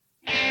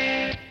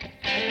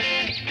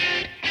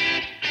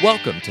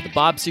Welcome to the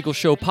Bob Siegel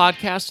Show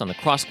podcast on the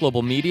Cross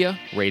Global Media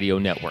Radio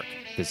Network.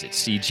 Visit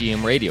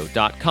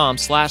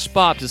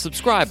cgmradio.com/Bob to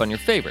subscribe on your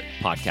favorite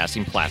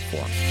podcasting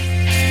platform.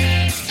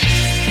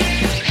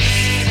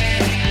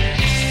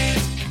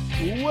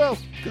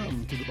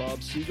 Welcome to the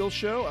Bob Siegel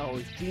Show. Our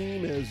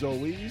theme, as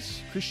always,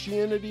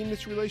 Christianity and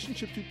its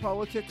relationship to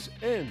politics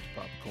and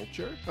pop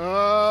culture.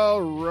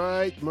 All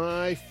right,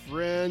 my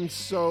friends,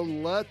 so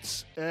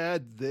let's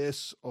add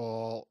this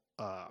all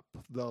up.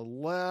 The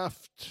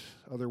left,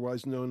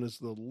 otherwise known as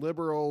the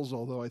liberals,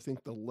 although I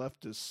think the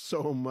left is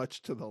so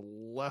much to the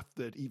left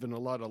that even a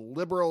lot of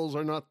liberals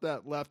are not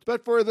that left.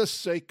 But for the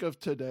sake of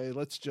today,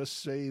 let's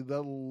just say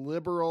the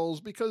liberals,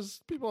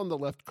 because people on the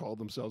left call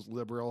themselves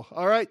liberal.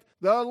 All right,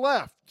 the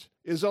left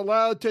is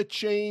allowed to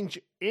change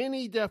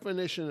any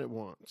definition it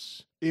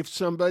wants. If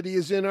somebody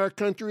is in our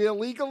country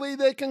illegally,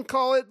 they can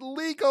call it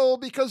legal,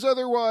 because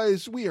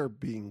otherwise we are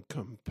being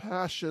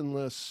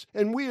compassionless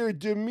and we are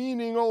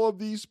demeaning all of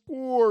these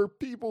poor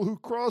people who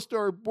crossed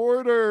our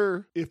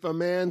border. If a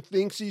man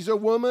thinks he's a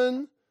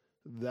woman,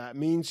 that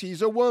means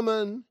he's a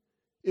woman.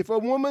 If a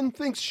woman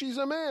thinks she's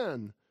a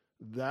man,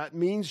 that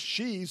means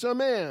she's a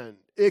man.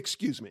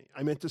 Excuse me,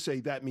 I meant to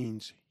say that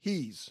means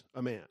he's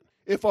a man.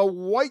 If a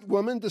white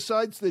woman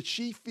decides that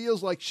she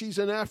feels like she's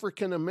an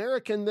African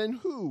American, then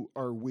who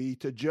are we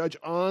to judge?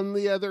 On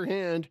the other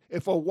hand,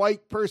 if a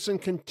white person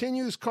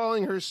continues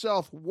calling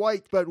herself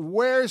white but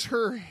wears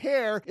her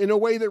hair in a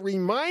way that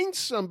reminds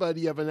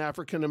somebody of an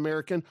African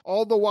American,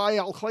 all the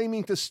while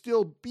claiming to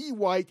still be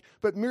white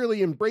but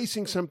merely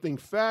embracing something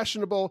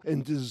fashionable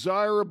and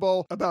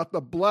desirable about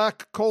the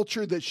black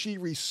culture that she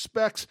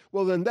respects,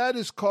 well, then that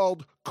is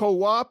called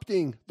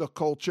co-opting the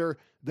culture.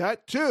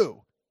 That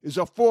too is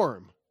a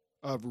form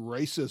of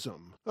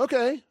racism.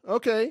 Okay.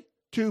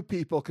 Two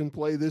people can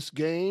play this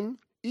game.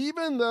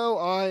 Even though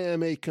I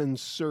am a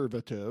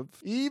conservative,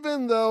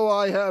 even though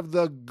I have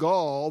the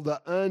gall,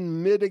 the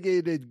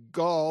unmitigated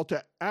gall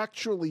to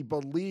actually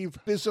believe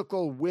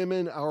physical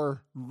women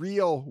are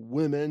real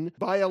women,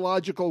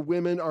 biological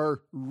women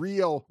are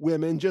real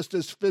women, just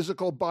as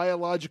physical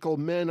biological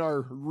men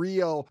are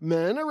real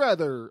men, a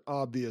rather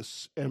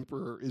obvious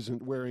emperor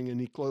isn't wearing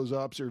any clothes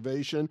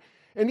observation.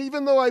 And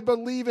even though I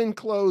believe in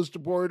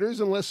closed borders,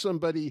 unless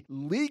somebody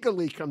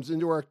legally comes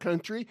into our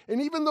country, and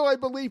even though I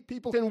believe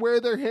people can wear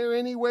their hair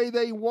any way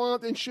they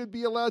want and should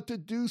be allowed to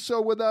do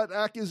so without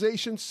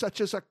accusations such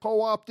as a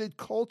co-opted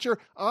culture,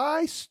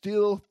 I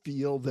still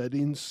feel that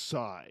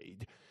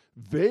inside,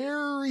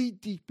 very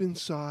deep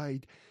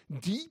inside,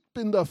 deep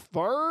in the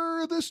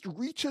farthest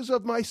reaches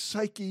of my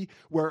psyche,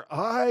 where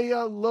I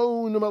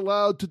alone am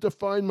allowed to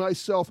define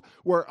myself,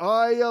 where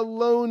I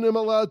alone am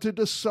allowed to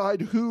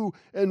decide who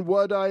and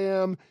what I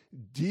am,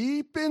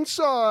 deep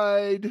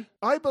inside,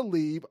 I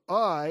believe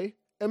I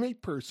am a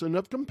person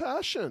of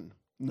compassion,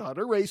 not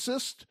a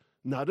racist,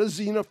 not a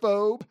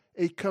xenophobe,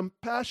 a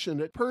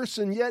compassionate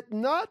person, yet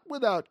not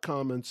without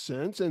common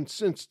sense. And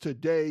since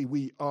today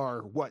we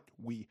are what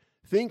we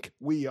think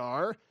we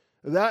are,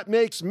 that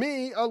makes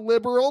me a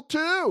liberal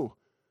too.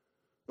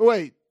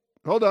 Wait,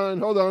 hold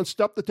on,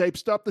 stop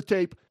the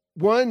tape.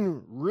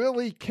 One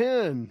really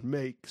can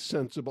make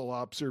sensible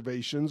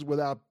observations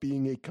without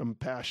being a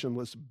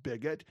compassionless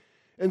bigot.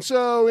 And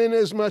so,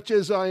 inasmuch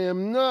as I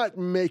am not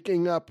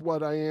making up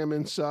what I am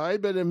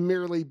inside, but am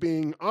merely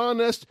being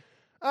honest,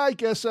 I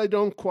guess I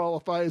don't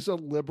qualify as a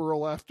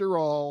liberal after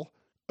all.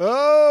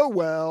 Oh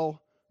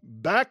well,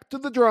 back to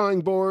the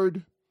drawing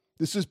board.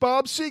 This is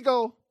Bob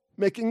Siegel,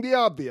 making the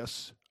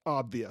obvious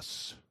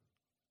obvious.